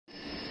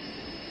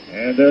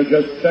And they're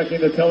just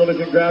checking the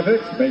television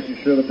graphics, making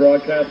sure the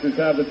broadcasters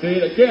have the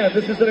feed. Again,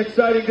 this is an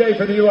exciting day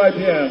for the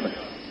UIPM.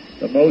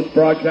 The most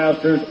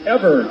broadcasters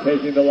ever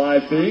taking the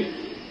live feed.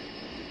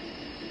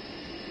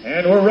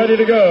 And we're ready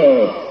to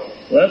go.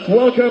 Let's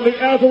welcome the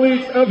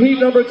athletes of heat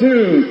number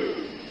 2.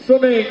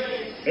 Swimming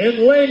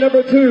in lane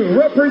number 2,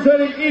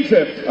 representing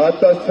Egypt.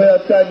 التصفية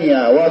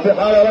الثانية وفي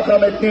حالة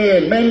رقم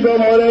 2 من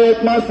جمهورية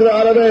مصر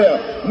العربية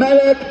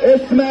ملك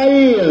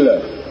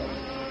إسماعيل.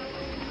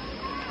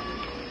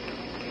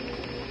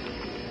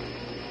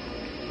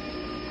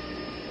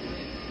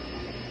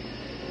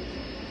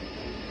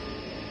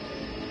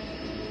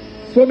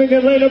 Swimming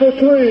in lane number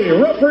 3,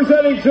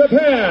 representing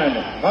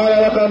Japan.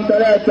 حالة رقم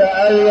 3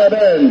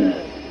 اليابان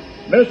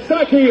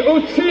MISAKI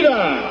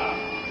UCHIDA.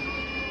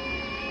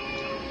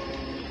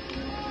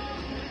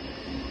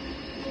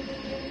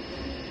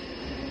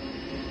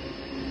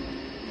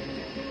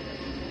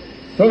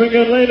 Swimming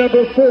in lane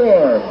number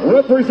 4,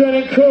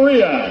 representing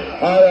Korea.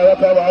 حالة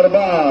رقم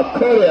 4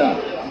 كوريا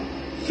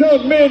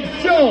SEUNGMIN.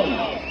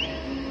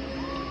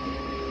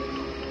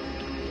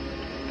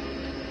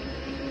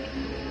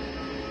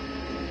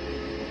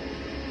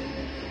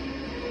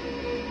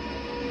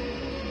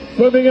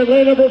 Swimming in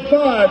lane number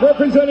 5,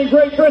 representing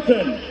Great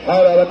Britain.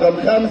 حالة رقم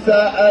 5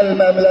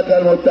 المملكة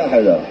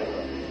المتحدة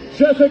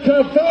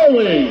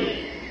VARLEY.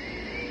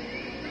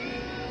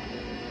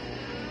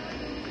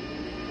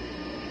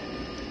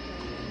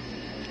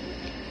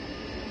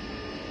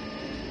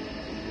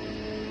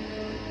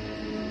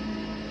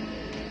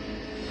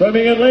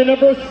 Swimming in lane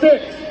number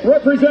 6,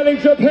 representing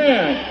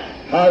Japan.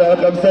 حالة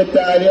رقم 6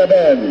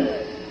 اليابان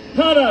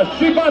HANA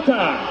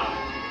SHIBATA.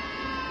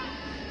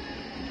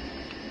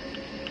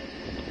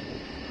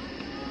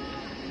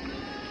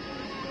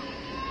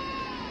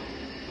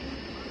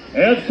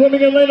 And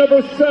swimming in lane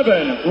number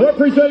 7,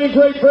 representing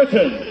Great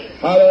Britain.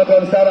 حالة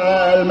رقم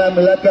 7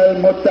 المملكة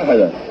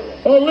المتحدة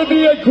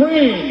OLIVIA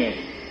Green.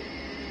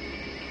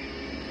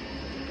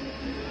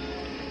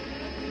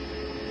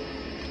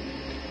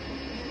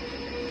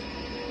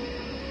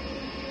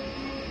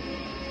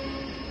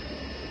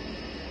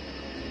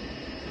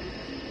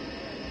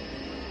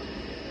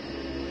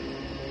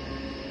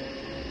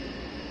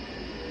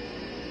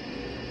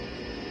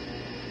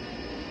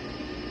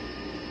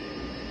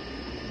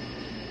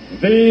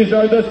 These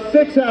are the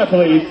 6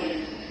 athletes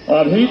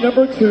of heat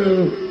number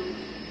 2,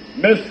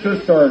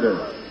 Mr. Starter.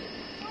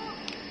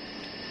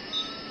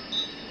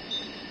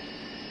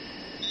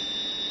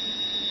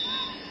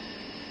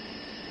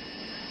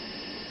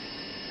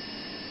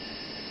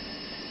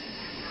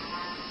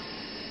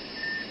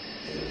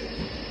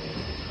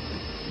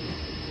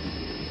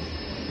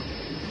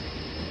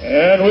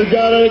 And we've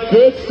got a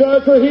good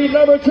start for heat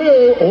number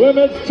 2,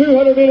 women's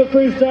 200-meter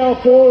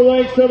freestyle, 4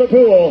 lengths of the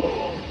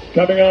pool.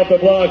 Coming off the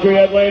block, we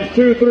have lanes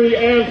 2, 3,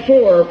 and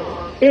 4.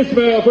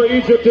 ISMAIL for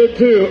Egypt in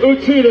 2,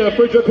 UCHIDA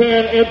for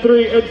Japan in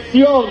 3, and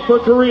SEONG for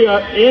Korea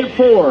in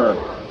 4.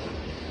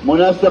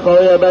 منافسة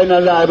قوية بين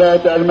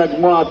اللاعبات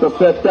المجموعة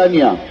التصفية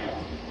الثانية.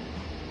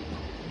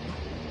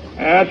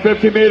 At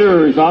 50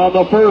 meters on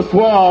the first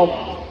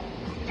wall,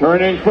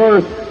 turning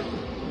first,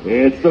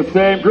 it's the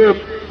same group,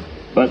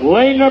 but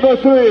lane number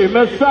 3,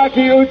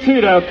 MISAKI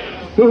UCHIDA,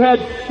 who had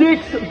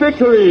 6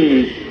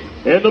 victories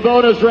in the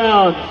bonus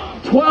round.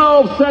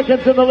 12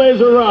 seconds in the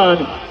laser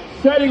run,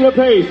 setting the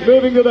pace,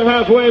 moving to the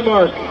halfway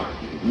mark.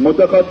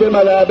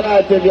 متقدمة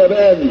لاعبات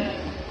اليابان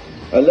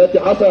التي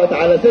حصلت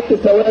على 6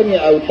 ثواني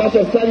أو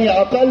 12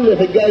 ثانية أقل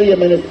في الجري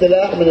من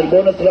السلاح من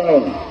البونus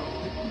راوند.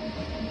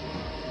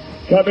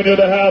 Coming to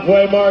the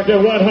halfway mark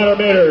at 100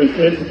 meters,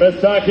 it's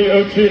MISAKI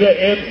UCHIDA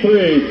in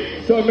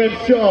 3, SEUNGMIN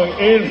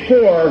in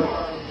 4,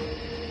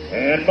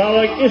 and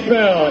MALAK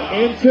ISMAIL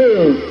in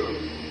 2.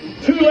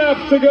 2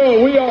 laps to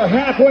go. We are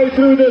halfway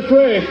through this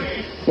race,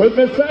 with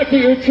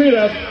MISAKI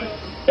UCHIDA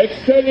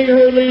extending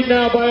her lead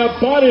now by a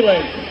body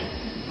length.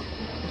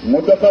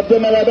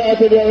 متقدمة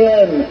لاعبات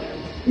اليابان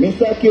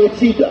ميساكي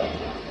أوتشيدا.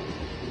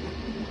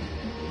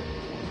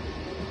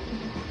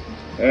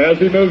 As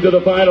we move to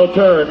the final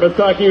turn,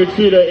 MISAKI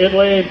UCHIDA in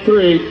lane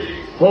 3,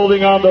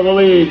 holding on to the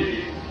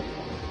lead.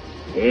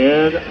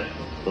 In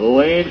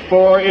lane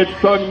 4, it's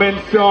SEUNGMIN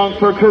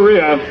for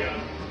Korea.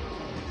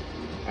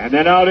 And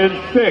then out in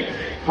 6,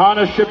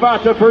 HANA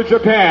SHIBATA for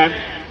Japan,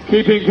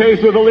 keeping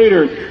pace with the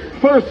leaders.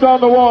 First on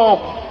the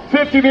wall,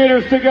 50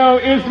 meters to go,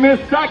 is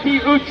MISAKI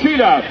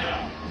UCHIDA.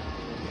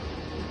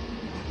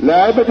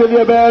 لاعبة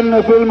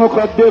اليابان في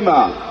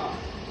المقدمة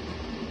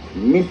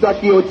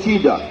ميساكي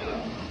أوتشيدا.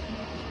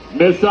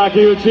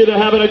 MISAKI UCHIDA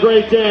having a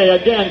great day.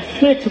 Again,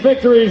 6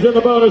 victories in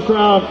the bonus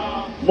round,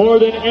 more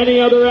than any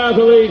other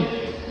athlete.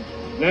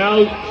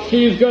 Now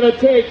she's going to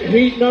take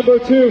heat number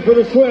 2 for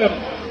the swim.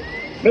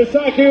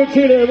 MISAKI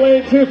UCHIDA in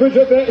lane 2 for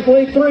Japan,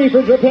 lane 3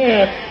 for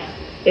Japan.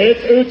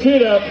 It's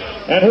UCHIDA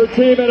and her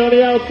team, and on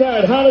the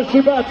outside, HANA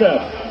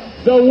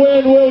SHIBATA. The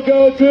win will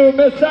go to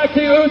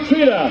MISAKI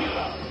UCHIDA.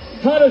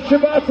 HANA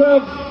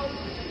SHIBATA.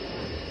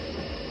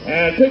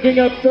 And picking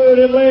up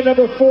 3rd in lane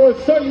number 4,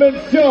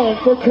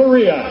 SEUNGMIN for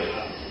Korea.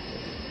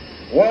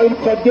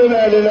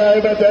 والمقدمة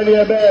للاعبة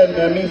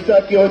اليابان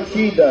ميساكي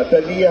أوتشيدا،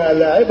 تليها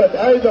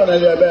لاعبة أيضا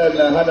اليابان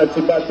هانا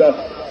شيباتا،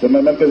 ثم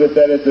المركز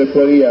الثالث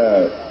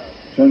لكوريا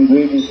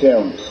سونغمين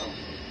سيونج.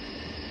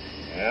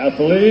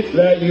 Athletes,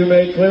 that you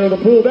may clear the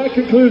pool. That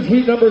concludes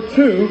heat number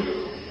 2.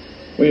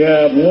 We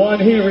have one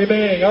heat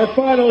remaining. Our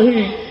final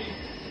heat,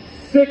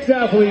 6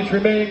 athletes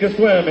remaining to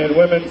swim in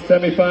women's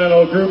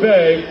semifinal Group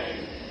A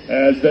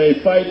as they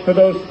fight for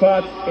those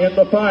spots in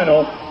the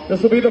final.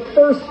 This will be the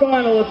first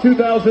final of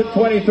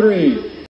 2023.